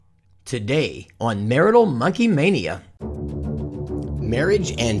Today on Marital Monkey Mania.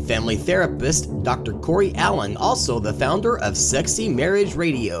 Marriage and family therapist Dr. Cory Allen, also the founder of Sexy Marriage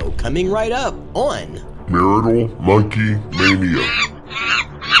Radio, coming right up on Marital Monkey Mania.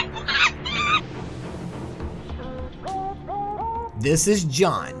 This is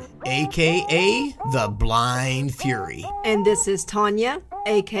John, aka the Blind Fury. And this is Tanya,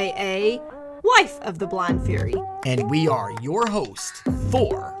 aka wife of the Blind Fury. And we are your host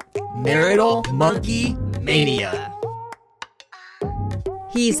for Marital Monkey Mania.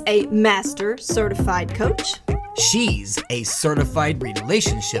 He's a master certified coach. She's a certified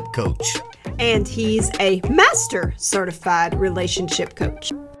relationship coach. And he's a master certified relationship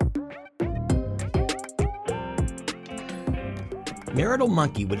coach. Marital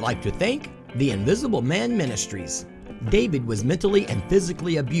Monkey would like to thank the Invisible Man Ministries. David was mentally and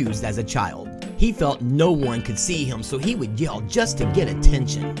physically abused as a child. He felt no one could see him, so he would yell just to get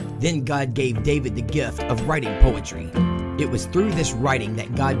attention. Then God gave David the gift of writing poetry. It was through this writing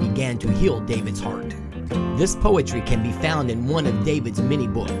that God began to heal David's heart. This poetry can be found in one of David's many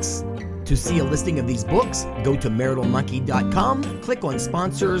books. To see a listing of these books, go to maritalmonkey.com, click on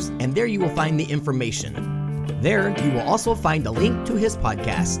sponsors, and there you will find the information. There, you will also find a link to his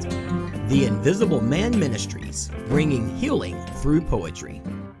podcast, The Invisible Man Ministries, bringing healing through poetry.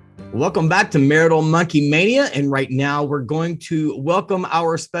 Welcome back to Marital Monkey Mania, and right now we're going to welcome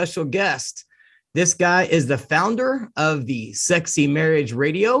our special guest. This guy is the founder of the Sexy Marriage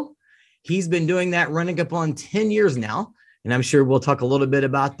Radio. He's been doing that running up on 10 years now, and I'm sure we'll talk a little bit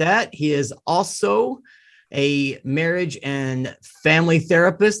about that. He is also a marriage and family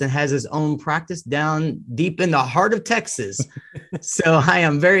therapist and has his own practice down deep in the heart of Texas. So I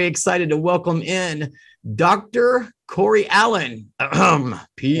am very excited to welcome in Dr. Cory Allen,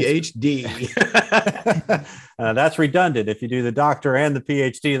 PhD. That's redundant. If you do the doctor and the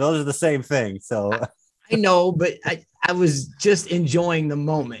PhD, those are the same thing. So I know, but I was just enjoying the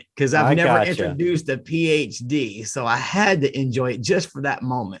moment because I've never introduced a PhD. So I had to enjoy it just for that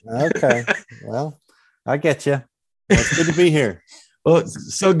moment. Okay. Well, I get you. It's good to be here. Well,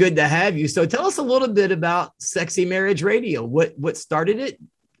 it's so good to have you. So tell us a little bit about Sexy Marriage Radio. What started it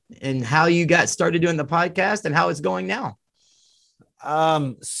and how you got started doing the podcast and how it's going now?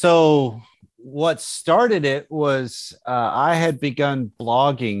 So what started it was I had begun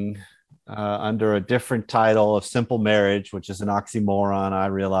blogging under a different title of Simple Marriage, which is an oxymoron, I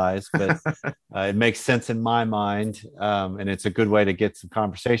realize, but it makes sense in my mind. And it's a good way to get some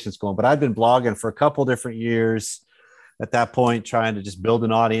conversations going. But I've been blogging for a couple different years at that point, trying to just build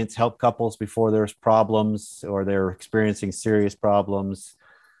an audience, help couples before there's problems or they're experiencing serious problems.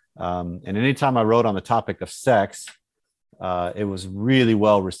 And anytime I wrote on the topic of sex, it was really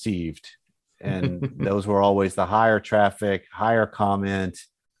well received. And those were always the higher traffic, higher comment.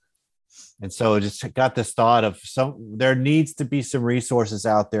 And so I just got this thought of there needs to be some resources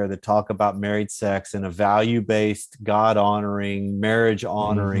out there that talk about married sex in a value-based, God-honoring,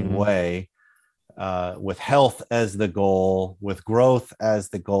 marriage-honoring way, with health as the goal, with growth as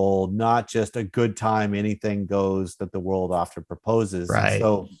the goal, not just a good time, anything goes that the world often proposes. Right. And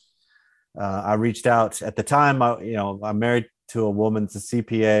so I reached out at the time. I'm married to a woman, it's a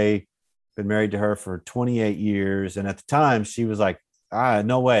CPA, been married to her for 28 years. And at the time she was like,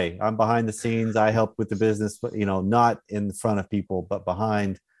 no way. I'm behind the scenes. I help with the business, but not in front of people, but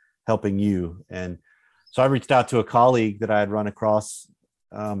behind helping you. And so I reached out to a colleague that I had run across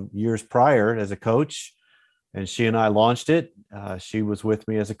years prior as a coach, and she and I launched it. She was with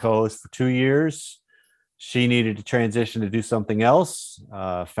me as a co-host for 2 years. She needed to transition to do something else.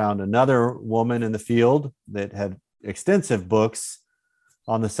 Found another woman in the field that had extensive books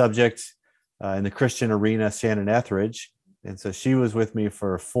on the subject in the Christian arena, Shannon Etheridge. And so she was with me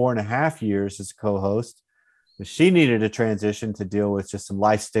for 4.5 years as a co-host. She needed a transition to deal with just some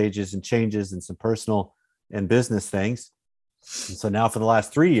life stages and changes and some personal and business things. And so now for the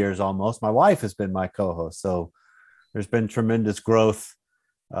last 3 years, almost, my wife has been my co-host. So there's been tremendous growth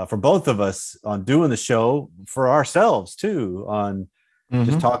for both of us on doing the show, for ourselves too, on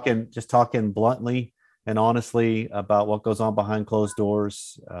just talking bluntly and honestly about what goes on behind closed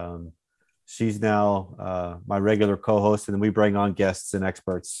doors. She's now my regular co-host, and then we bring on guests and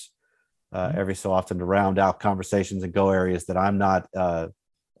experts every so often to round out conversations and go areas that I'm not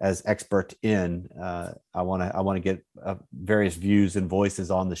as expert in. I want to get various views and voices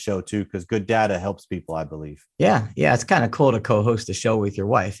on the show too, because good data helps people, I believe. Yeah. It's kind of cool to co-host a show with your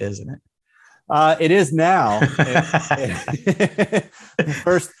wife, isn't it? It is now.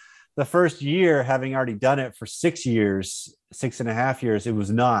 The first year, having already done it for 6 years, 6.5 years, it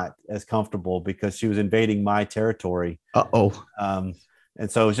was not as comfortable because she was invading my territory. And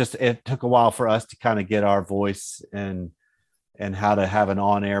so it took a while for us to kind of get our voice and how to have an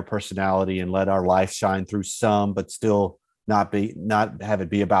on-air personality and let our life shine through some, but still not have it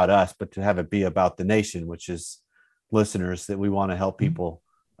be about us, but to have it be about the nation, which is listeners, that we want to help people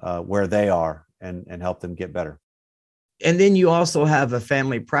where they are and help them get better. And then you also have a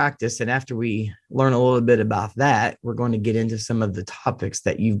family practice. And after we learn a little bit about that, we're going to get into some of the topics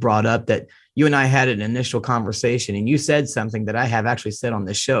that you've brought up that you and I had an initial conversation. And you said something that I have actually said on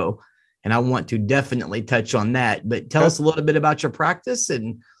the show. And I want to definitely touch on that. But tell us a little bit about your practice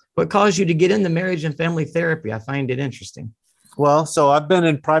and what caused you to get into marriage and family therapy. I find it interesting. Well, so I've been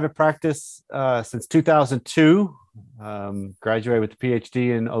in private practice since 2002, graduated with a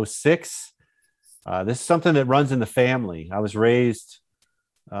PhD in 2006. This is something that runs in the family. I was raised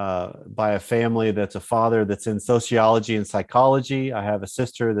by a family that's a father that's in sociology and psychology. I have a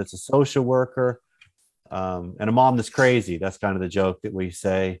sister that's a social worker, and a mom that's crazy. That's kind of the joke that we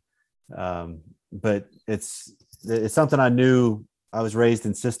say. But it's something I knew. I was raised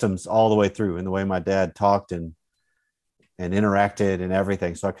in systems all the way through, in the way my dad talked and interacted and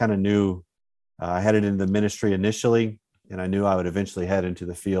everything. So I kind of knew I headed into the ministry initially, and I knew I would eventually head into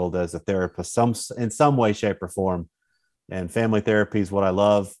the field as a therapist, in some way, shape, or form. And family therapy is what I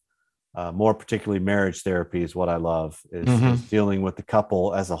love. More particularly, marriage therapy is what I love. Is dealing with the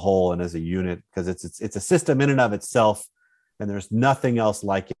couple as a whole and as a unit, because it's a system in and of itself, and there's nothing else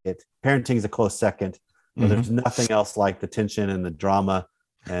like it. Parenting is a close second, but there's nothing else like the tension and the drama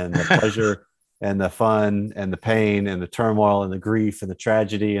and the pleasure and the fun and the pain and the turmoil and the grief and the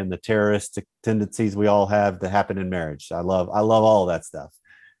tragedy and the terroristic tendencies we all have that happen in marriage. I love all of that stuff.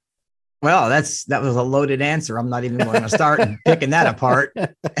 Well, that was a loaded answer. I'm not even going to start picking that apart.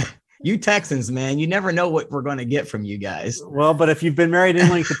 You Texans, man, you never know what we're going to get from you guys. Well, but if you've been married any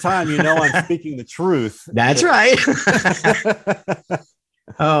length of time, you know I'm speaking the truth. That's right.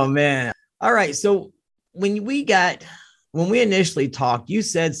 Oh, man. All right. So when we initially talked, you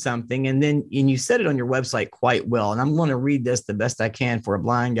said something, and you said it on your website quite well. And I'm going to read this the best I can for a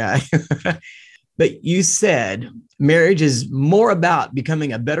blind guy. But you said marriage is more about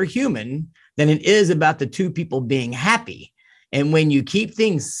becoming a better human than it is about the two people being happy. And when you keep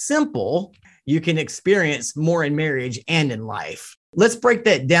things simple, you can experience more in marriage and in life. Let's break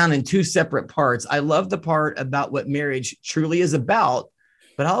that down in two separate parts. I love the part about what marriage truly is about,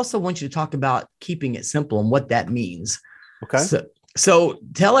 but I also want you to talk about keeping it simple and what that means. Okay. So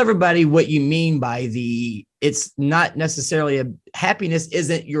tell everybody what you mean by it's not necessarily happiness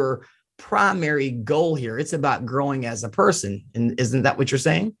isn't your primary goal here. It's about growing as a person. And isn't that what you're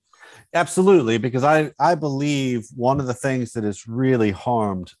saying? Absolutely, because I believe one of the things that has really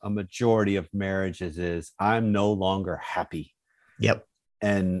harmed a majority of marriages is I'm no longer happy. Yep.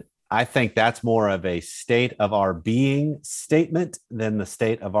 And I think that's more of a state of our being statement than the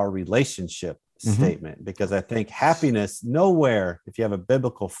state of our relationship statement, because I think happiness nowhere, if you have a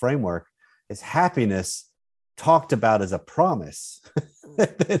biblical framework, is happiness talked about as a promise.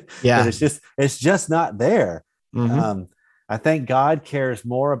 Yeah. It's just not there. I think God cares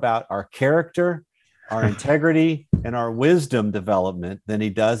more about our character, our integrity, and our wisdom development than he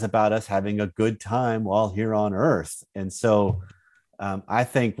does about us having a good time while here on earth. And so I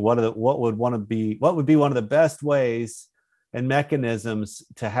think what would be one of the best ways and mechanisms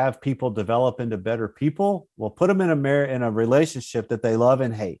to have people develop into better people? Well, put them in a relationship that they love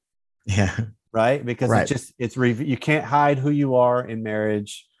and hate. Yeah. Right. Because you can't hide who you are in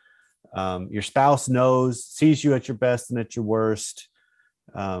marriage. Your spouse sees you at your best and at your worst.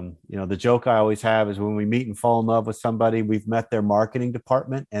 The joke I always have is when we meet and fall in love with somebody, we've met their marketing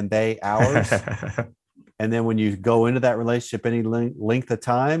department and they ours. And then when you go into that relationship any length of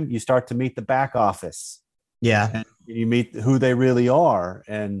time, you start to meet the back office. Yeah. And you meet who they really are.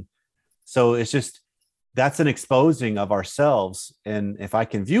 And so that's an exposing of ourselves. And if I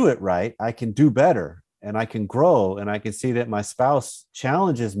can view it right, I can do better. And I can grow, and I can see that my spouse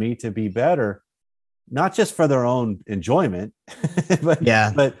challenges me to be better, not just for their own enjoyment,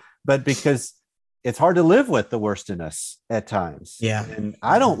 but because it's hard to live with the worst in us at times. Yeah. And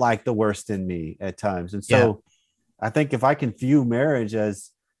I don't like the worst in me at times. And so I think if I can view marriage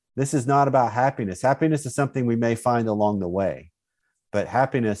as this is not about happiness. Happiness is something we may find along the way, but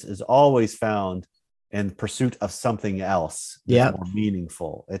happiness is always found in pursuit of something else that's more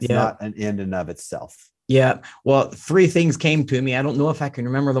meaningful. It's not an end in of itself. Yeah. Well, three things came to me. I don't know if I can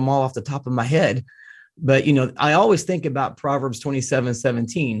remember them all off the top of my head, but I always think about Proverbs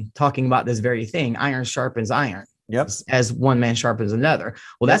 27:17, talking about this very thing. Iron sharpens iron. Yep. As one man sharpens another.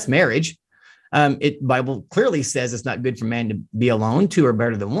 Well, that's marriage. Bible clearly says it's not good for man to be alone. Two are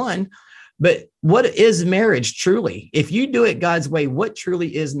better than one. But what is marriage truly? If you do it God's way, what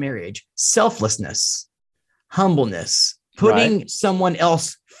truly is marriage? Selflessness, humbleness, putting someone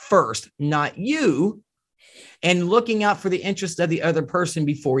else first, not you, and looking out for the interest of the other person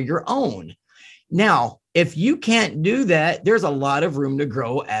before your own. Now, if you can't do that, there's a lot of room to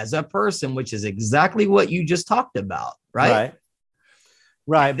grow as a person, which is exactly what you just talked about, right?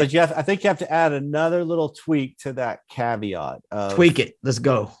 Right. But I think you have to add another little tweak to that caveat. Tweak it. Let's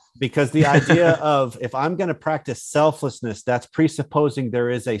go. Because the idea of if I'm going to practice selflessness, that's presupposing there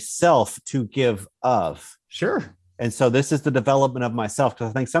is a self to give of. Sure. And so this is the development of myself.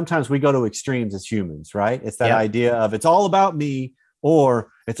 Because I think sometimes we go to extremes as humans, right? It's that idea of it's all about me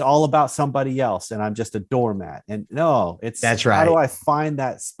or it's all about somebody else and I'm just a doormat. And no, that's right. How do I find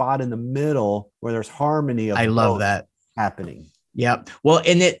that spot in the middle where there's harmony? I love that happening. Yep. Well,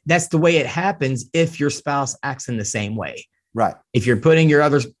 and that's the way it happens if your spouse acts in the same way. Right. If you're putting your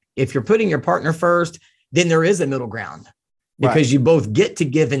partner first, then there is a middle ground because you both get to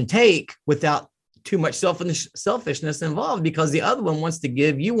give and take without too much selfishness involved because the other one wants to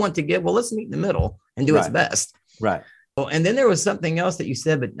give, you want to give. Well, let's meet in the middle and do its best. Right. Well, and then there was something else that you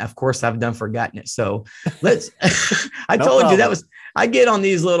said, but of course I've forgotten it. So let's, I told you I get on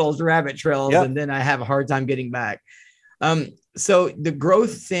these little rabbit trails and then I have a hard time getting back. So the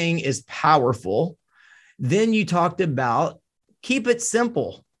growth thing is powerful. Then you talked about keep it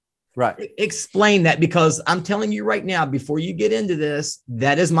simple. Right. Explain that because I'm telling you right now, before you get into this,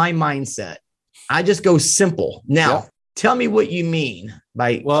 that is my mindset. I just go simple. Now, tell me what you mean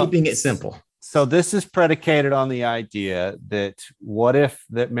by keeping it simple. So this is predicated on the idea that what if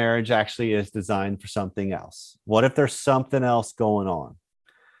that marriage actually is designed for something else? What if there's something else going on?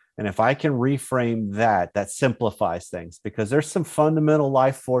 And if I can reframe that simplifies things because there's some fundamental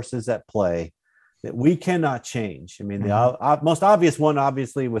life forces at play that we cannot change. I mean, the most obvious one,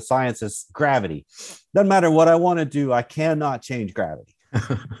 obviously, with science is gravity. Doesn't matter what I want to do, I cannot change gravity.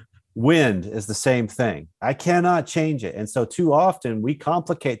 Wind is the same thing. I cannot change it. And so too often we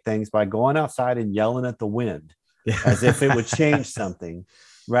complicate things by going outside and yelling at the wind as if it would change something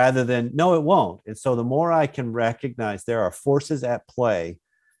rather than, no, it won't. And so the more I can recognize there are forces at play,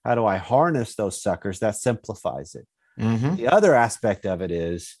 how do I harness those suckers? That simplifies it. Mm-hmm. The other aspect of it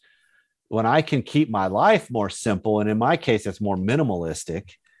is when I can keep my life more simple, and in my case, it's more minimalistic.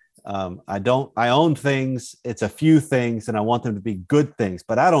 I own things. It's a few things and I want them to be good things,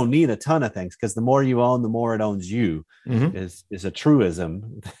 but I don't need a ton of things because the more you own, the more it owns you is a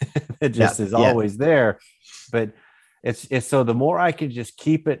truism. It just is always there. But it's so the more I can just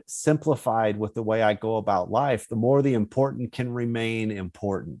keep it simplified with the way I go about life, the more the important can remain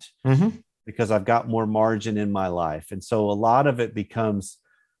important because I've got more margin in my life. And so a lot of it becomes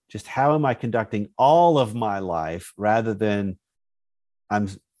just how am I conducting all of my life rather than I'm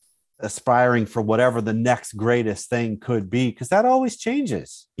aspiring for whatever the next greatest thing could be, because that always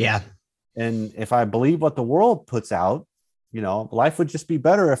changes. Yeah. And if I believe what the world puts out, life would just be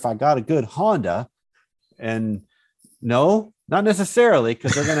better if I got a good Honda. And no, not necessarily,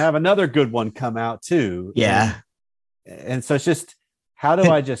 because they're going to have another good one come out too. Yeah. And so it's just, how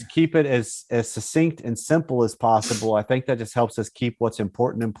do I just keep it as succinct and simple as possible? I think that just helps us keep what's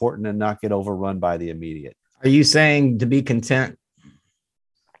important and not get overrun by the immediate. Are you saying to be content?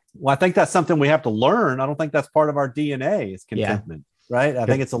 Well, I think that's something we have to learn. I don't think that's part of our DNA is contentment, right? I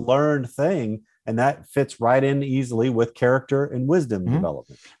think it's a learned thing, and that fits right in easily with character and wisdom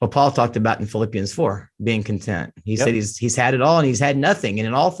development. Well, Paul talked about in Philippians 4, being content. He said he's had it all and he's had nothing. And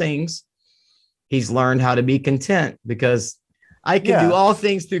in all things, he's learned how to be content because I can do all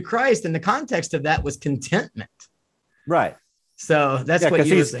things through Christ. And the context of that was contentment. Right. So that's what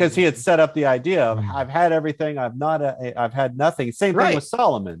because he had set up the idea of I've had everything, I've had nothing. Same thing with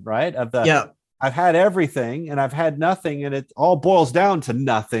Solomon, right? I've had everything and I've had nothing, and it all boils down to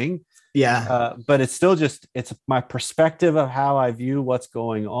nothing. Yeah. But it's still it's my perspective of how I view what's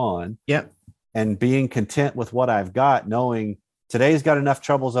going on. Yep. And being content with what I've got, knowing today's got enough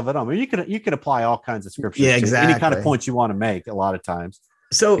troubles of it on. I mean, you can apply all kinds of scriptures to any kind of point you want to make a lot of times.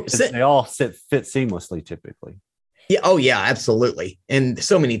 So they all fit seamlessly typically. Yeah. Oh, yeah, absolutely. And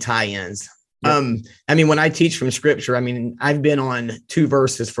so many tie-ins. Yep. I mean, when I teach from scripture, I mean, I've been on 2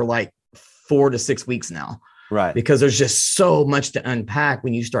 verses for like 4 to 6 weeks now. Right. Because there's just so much to unpack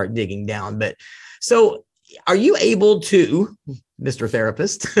when you start digging down. But so are you able to, Mr.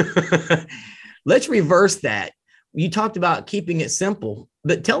 Therapist, let's reverse that. You talked about keeping it simple,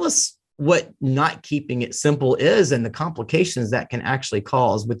 but tell us what not keeping it simple is and the complications that can actually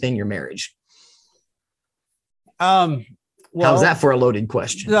cause within your marriage. How's that for a loaded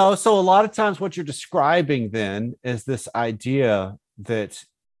question? No. So a lot of times what you're describing then is this idea that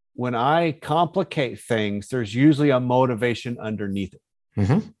when I complicate things, there's usually a motivation underneath it.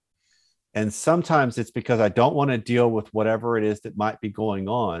 Mm-hmm. And sometimes it's because I don't want to deal with whatever it is that might be going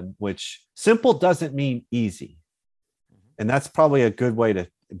on, which simple doesn't mean easy. And that's probably a good way to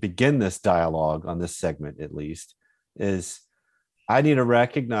begin this dialogue on this segment, at least, is I need to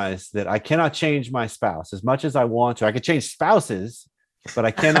recognize that I cannot change my spouse as much as I want to. I could change spouses, but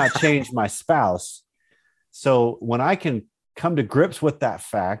I cannot change my spouse. So when I can come to grips with that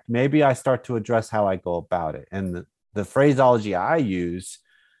fact, maybe I start to address how I go about it. And the phraseology I use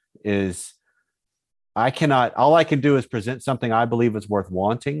is all I can do is present something I believe is worth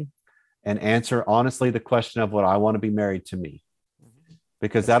wanting and answer honestly the question of what I want to be married to me,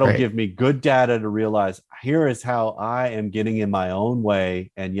 because that'll give me good data to realize here is how I am getting in my own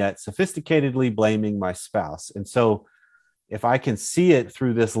way and yet sophisticatedly blaming my spouse. And so if I can see it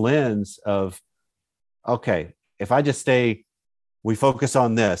through this lens of, okay, if I just we focus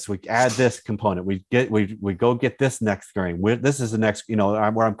on this, we add this component, we go get this next grain. This is the next,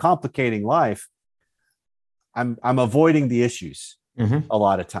 where I'm complicating life. I'm avoiding the issues a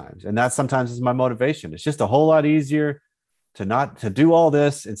lot of times. And that sometimes is my motivation. It's just a whole lot easier to do all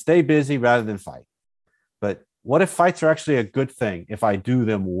this and stay busy rather than fight. But what if fights are actually a good thing if I do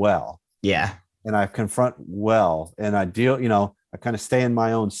them well? Yeah. And I confront well and I deal, I kind of stay in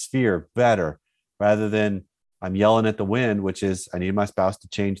my own sphere better rather than I'm yelling at the wind, which is I need my spouse to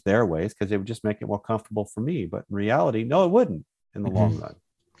change their ways because it would just make it more comfortable for me. But in reality, no, it wouldn't in the long run.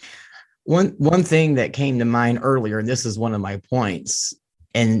 One thing that came to mind earlier, and this is one of my points,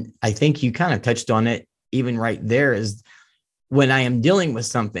 and I think you kind of touched on it even right there, is when I am dealing with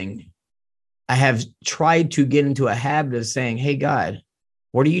something, I have tried to get into a habit of saying, hey, God,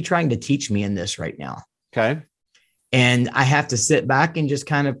 what are you trying to teach me in this right now? Okay. And I have to sit back and just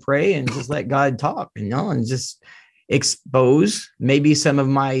kind of pray and just let God talk, and just expose maybe some of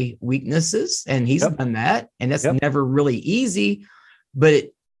my weaknesses. And he's done that. And that's never really easy, but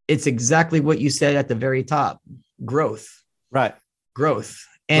it's exactly what you said at the very top. Growth. Right. Growth.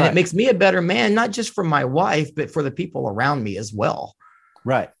 And it makes me a better man, not just for my wife, but for the people around me as well.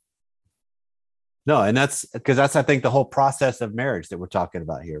 Right. No, and that's because I think, the whole process of marriage that we're talking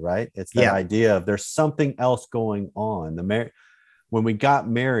about here, right? It's that idea of there's something else going on. When we got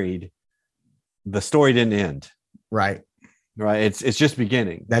married, the story didn't end. Right. Right. It's just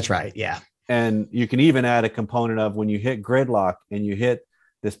beginning. That's right. Yeah. And you can even add a component of when you hit gridlock and you hit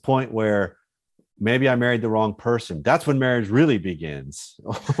this point where maybe I married the wrong person. That's when marriage really begins.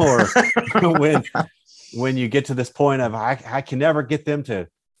 Or when you get to this point of I can never get them to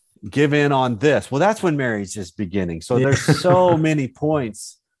give in on this. Well, that's when marriage is beginning. So there's so many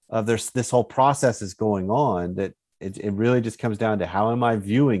points of this whole process is going on that it really just comes down to how am I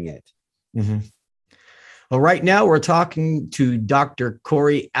viewing it? Mm-hmm. Well, right now we're talking to Dr.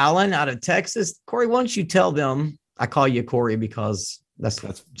 Cory Allen out of Texas. Cory, why don't you tell them, I call you Cory because that's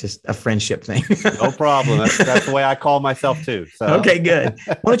just a friendship thing. No problem. That's the way I call myself too. So. Okay, good.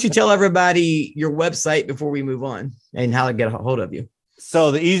 Why don't you tell everybody your website before we move on and how to get a hold of you?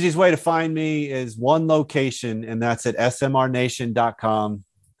 So the easiest way to find me is one location, and that's at smrnation.com.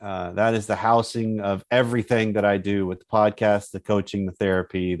 That is the housing of everything that I do with the podcast, the coaching, the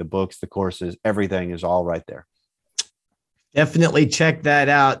therapy, the books, the courses, everything is all right there. Definitely check that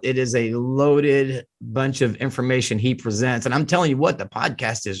out. It is a loaded bunch of information he presents. And I'm telling you what, the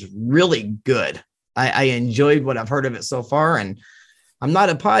podcast is really good. I enjoyed what I've heard of it so far. And I'm not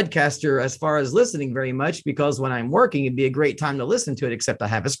a podcaster as far as listening very much because when I'm working, it'd be a great time to listen to it, except I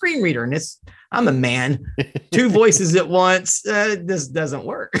have a screen reader and I'm a man, two voices at once. This doesn't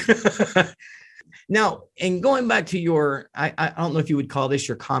work. Now, and going back to I don't know if you would call this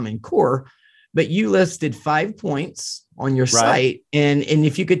your common core, but you listed 5 points on your site. And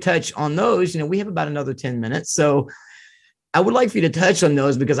if you could touch on those, we have about another 10 minutes. So I would like for you to touch on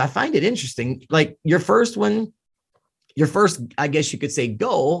those because I find it interesting. Like your first, I guess you could say,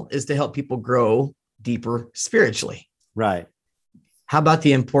 goal is to help people grow deeper spiritually. Right. How about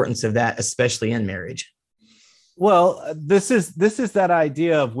the importance of that, especially in marriage? Well, this is that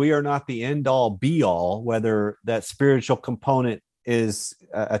idea of we are not the end all be all, whether that spiritual component is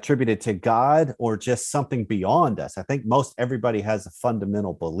attributed to God or just something beyond us. I think most everybody has a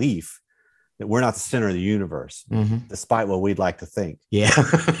fundamental belief that we're not the center of the universe, despite what we'd like to think. Yeah.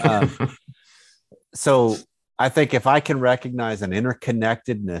 So I think if I can recognize an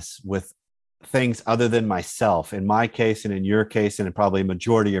interconnectedness with things other than myself, in my case and in your case, and in probably a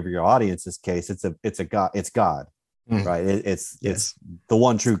majority of your audience's case, it's God, right? It's the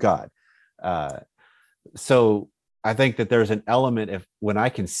one true God. So I think that there's an element when I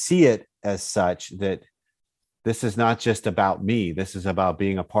can see it as such that this is not just about me. This is about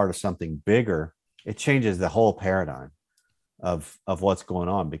being a part of something bigger. It changes the whole paradigm of what's going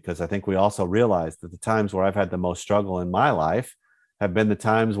on, because I think we also realize that the times where I've had the most struggle in my life have been the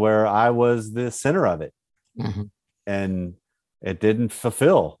times where I was the center of it. Mhm. And it didn't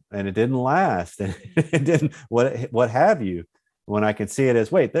fulfill, and it didn't last, and it didn't what have you. When I can see it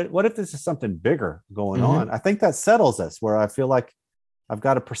as, wait, what if this is something bigger going on? I think that settles us, where I feel like I've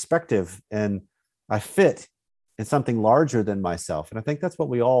got a perspective and I fit in something larger than myself. And I think that's what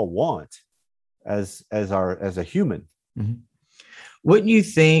we all want as a human. Mhm. Wouldn't you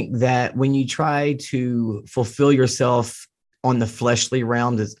think that when you try to fulfill yourself on the fleshly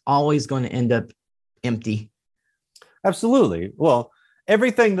realm, it's always going to end up empty? Absolutely. Well,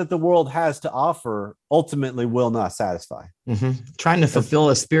 everything that the world has to offer ultimately will not satisfy. Trying to fulfill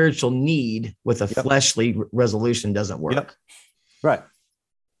a spiritual need with a fleshly resolution doesn't work. Right.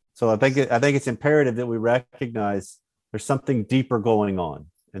 So I think it's imperative that we recognize there's something deeper going on.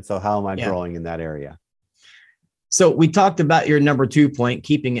 And so how am I growing in that area? So we talked about your number 2 point,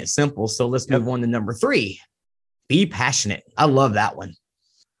 keeping it simple. So let's move on to number 3. Be passionate. I love that one.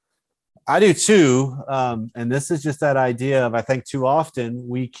 I do too. And this is just that idea of, I think too often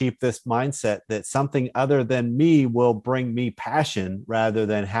we keep this mindset that something other than me will bring me passion, rather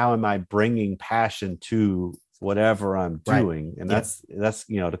than how am I bringing passion to whatever I'm doing. And that's,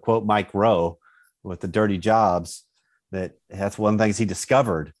 to quote Mike Rowe with the Dirty Jobs, that's one of the things he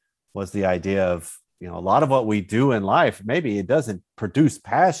discovered was the idea of, a lot of what we do in life, maybe it doesn't produce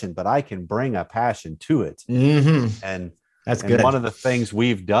passion, but I can bring a passion to it. And that's good. One of the things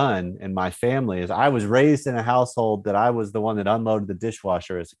we've done in my family is, I was raised in a household that I was the one that unloaded the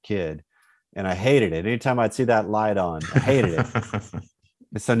dishwasher as a kid. And I hated it. Anytime I'd see that light on, I hated it.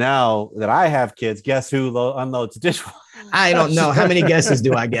 And so now that I have kids, guess who unloads the dishwasher? I don't know. How many guesses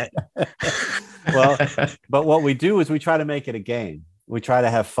do I get? Well, but what we do is we try to make it a game. We try to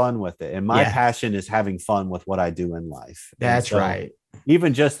have fun with it. And my passion is having fun with what I do in life. That's right.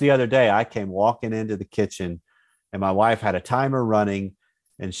 Even just the other day, I came walking into the kitchen and my wife had a timer running,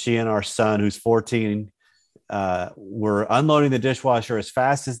 and she and our son, who's 14, were unloading the dishwasher as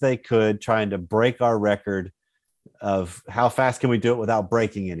fast as they could, trying to break our record of how fast can we do it without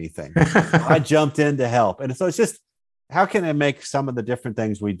breaking anything. I jumped in to help. And so it's just, how can I make some of the different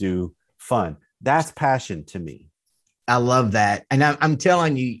things we do fun? That's passion to me. I love that. And I'm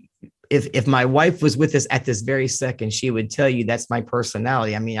telling you, if my wife was with us at this very second, she would tell you that's my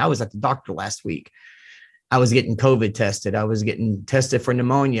personality. I mean, I was at the doctor last week. I was getting COVID tested. I was getting tested for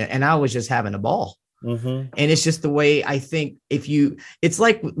pneumonia, and I was just having a ball. And it's just the way I think. It's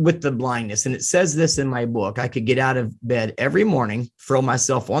like with the blindness, and it says this in my book, I could get out of bed every morning, throw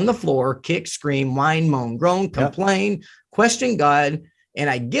myself on the floor, kick, scream, whine, moan, groan, complain, question God, and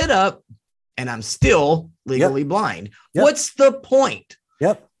I get up and I'm still legally blind. What's the point?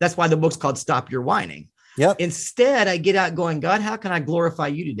 That's why the book's called Stop Your Whining. Instead, I get out going, God, how can I glorify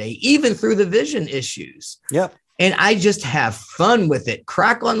you today, even through the vision issues? And I just have fun with it.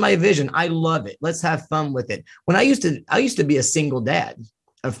 Crack on my vision. I love it. Let's have fun with it. When I used to be a single dad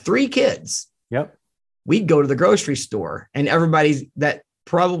of 3 kids. We'd go to the grocery store, and everybody that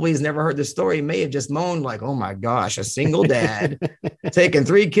probably has never heard the story may have just moaned like, oh my gosh, a single dad taking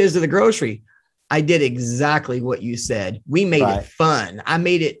 3 kids to the grocery. I did exactly what you said. We made it fun. I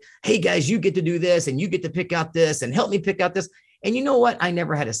made it, hey guys, you get to do this, and you get to pick out this, and help me pick out this. And you know what? I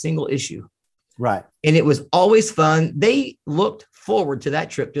never had a single issue. And it was always fun. They looked forward to that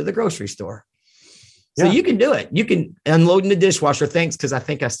trip to the grocery store. So you can do it. You can unload in the dishwasher. Thanks. Cause I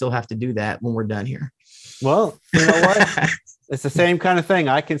think I still have to do that when we're done here. Well, you know what? It's the same kind of thing.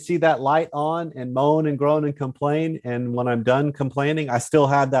 I can see that light on and moan and groan and complain. And when I'm done complaining, I still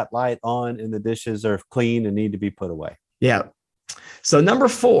have that light on and the dishes are clean and need to be put away. So number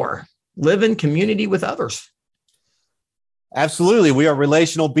 4, live in community with others. Absolutely. We are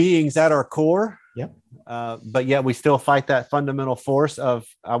relational beings at our core. But yet we still fight that fundamental force of,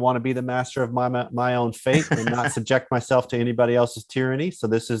 I want to be the master of my own fate and not subject myself to anybody else's tyranny. So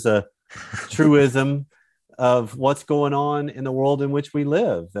this is a truism of what's going on in the world in which we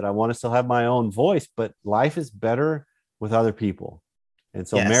live, that I want to still have my own voice, but life is better with other people. And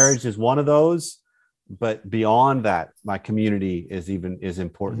so marriage is one of those, but beyond that, my community is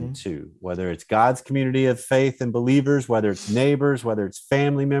important too, whether it's God's community of faith and believers, whether it's neighbors, whether it's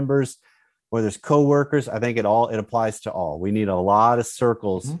family members, whether it's coworkers. I think it applies to all. We need a lot of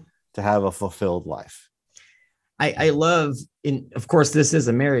circles to have a fulfilled life. I love, of course, this is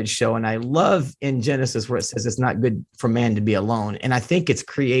a marriage show, and I love in Genesis where it says it's not good for man to be alone. And I think it's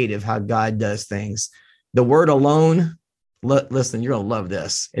creative how God does things. The word alone, listen, you're going to love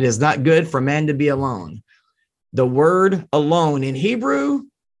this. It is not good for man to be alone. The word alone in Hebrew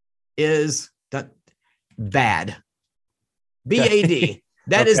is bad. B-A-D.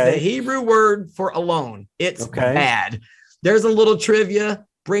 That is the Hebrew word for alone. It's bad. There's a little trivia.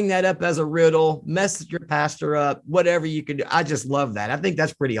 Bring that up as a riddle. Mess your pastor up. Whatever you can do. I just love that. I think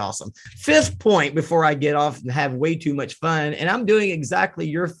that's pretty awesome. Fifth point before I get off and have way too much fun. And I'm doing exactly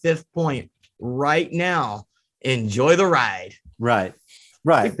your fifth point right now. Enjoy the ride. Right.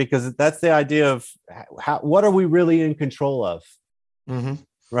 Because that's the idea of what are we really in control of? Mm-hmm.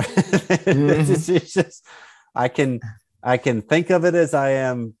 Right. Mm-hmm. It's just, I can think of it as I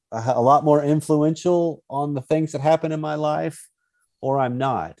am a lot more influential on the things that happen in my life, or I'm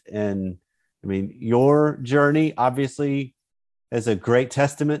not. And I mean, your journey obviously is a great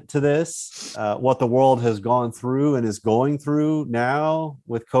testament to this, what the world has gone through and is going through now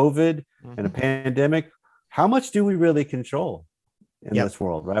with COVID and a pandemic. How much do we really control in this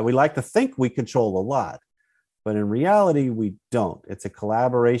world, right? We like to think we control a lot, but in reality, we don't. It's a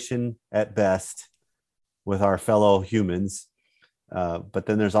collaboration at best with our fellow humans. But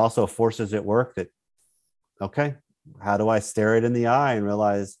then there's also forces at work that, how do I stare it in the eye and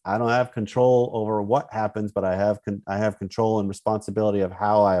realize I don't have control over what happens, but I have control and responsibility of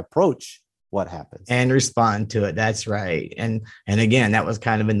how I approach what happens and respond to it. That's right. And again, that was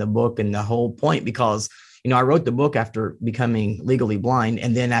kind of in the book and the whole point, because I wrote the book after becoming legally blind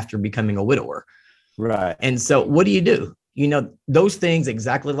and then after becoming a widower. Right. And so what do? Those things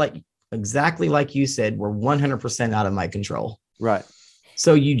exactly like you said were 100% out of my control. Right.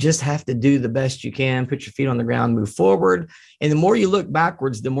 So you just have to do the best you can, put your feet on the ground, move forward. And the more you look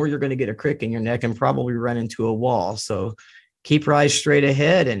backwards, the more you're going to get a crick in your neck and probably run into a wall. So keep your eyes straight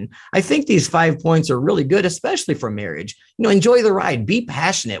ahead. And I think these 5 points are really good, especially for marriage. Enjoy the ride, be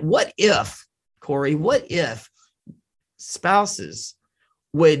passionate. What if, Cory, spouses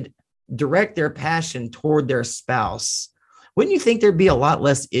would direct their passion toward their spouse? Wouldn't you think there'd be a lot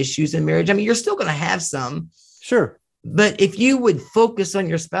less issues in marriage? I mean, you're still going to have some. Sure. But if you would focus on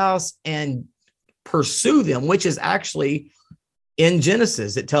your spouse and pursue them, which is actually in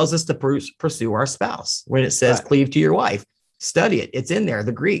Genesis, it tells us to pursue our spouse when it says cleave to your wife. Study it. It's in there,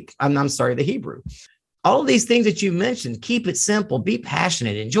 the Greek. The Hebrew. All of these things that you mentioned, keep it simple, be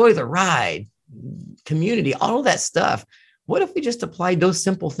passionate, enjoy the ride, community, all of that stuff. What if we just applied those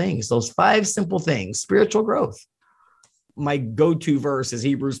simple things, those 5 simple things, spiritual growth? My go-to verse is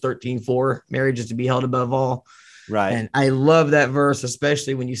Hebrews 13:4, marriage is to be held above all. Right. And I love that verse,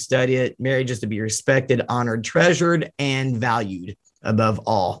 especially when you study it. Marriage is to be respected, honored, treasured, and valued above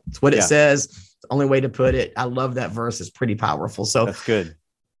all. It's what it says. It's the only way to put it. I love that verse. It's pretty powerful. So that's good.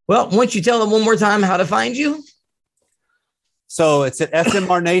 Well, once you tell them one more time how to find you. So it's at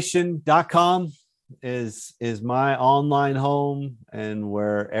smrnation.com is my online home, and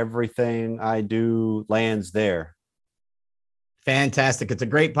where everything I do lands there. Fantastic. It's a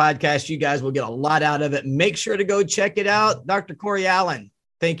great podcast. You guys will get a lot out of it. Make sure to go check it out. Dr. Cory Allen,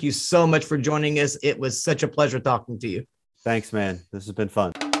 thank you so much for joining us. It was such a pleasure talking to you. Thanks, man. This has been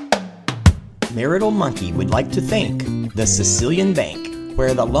fun. Marital Monkey would like to thank the Sicilian Bank,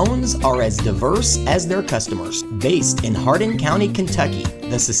 where the loans are as diverse as their customers. Based in Hardin County, Kentucky,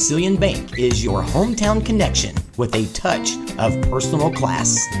 the Sicilian Bank is your hometown connection with a touch of personal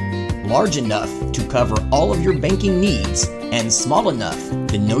class. Large enough to cover all of your banking needs and small enough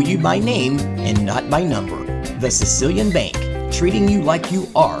to know you by name and not by number. The Sicilian Bank, treating you like you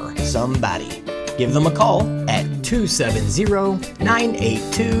are somebody. Give them a call at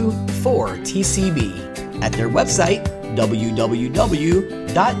 270-982-4TCB at their website,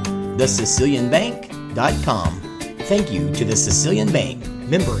 www.thesicilianbank.com. Thank you to the Sicilian Bank,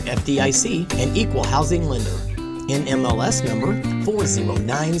 member FDIC and equal housing lender. NMLS number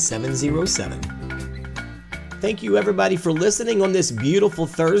 409707. Thank you, everybody, for listening on this beautiful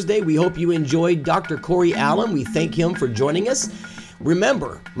Thursday. We hope you enjoyed Dr. Cory Allen. We thank him for joining us.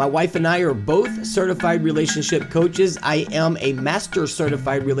 Remember, my wife and I are both certified relationship coaches. I am a master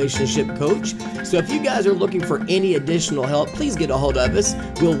certified relationship coach. So if you guys are looking for any additional help, please get a hold of us.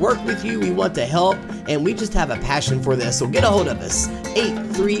 We'll work with you. We want to help, and we just have a passion for this. So get a hold of us,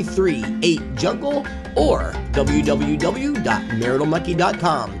 833-8-JUNGLE or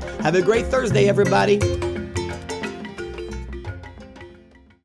www.maritalmonkey.com. Have a great Thursday, everybody.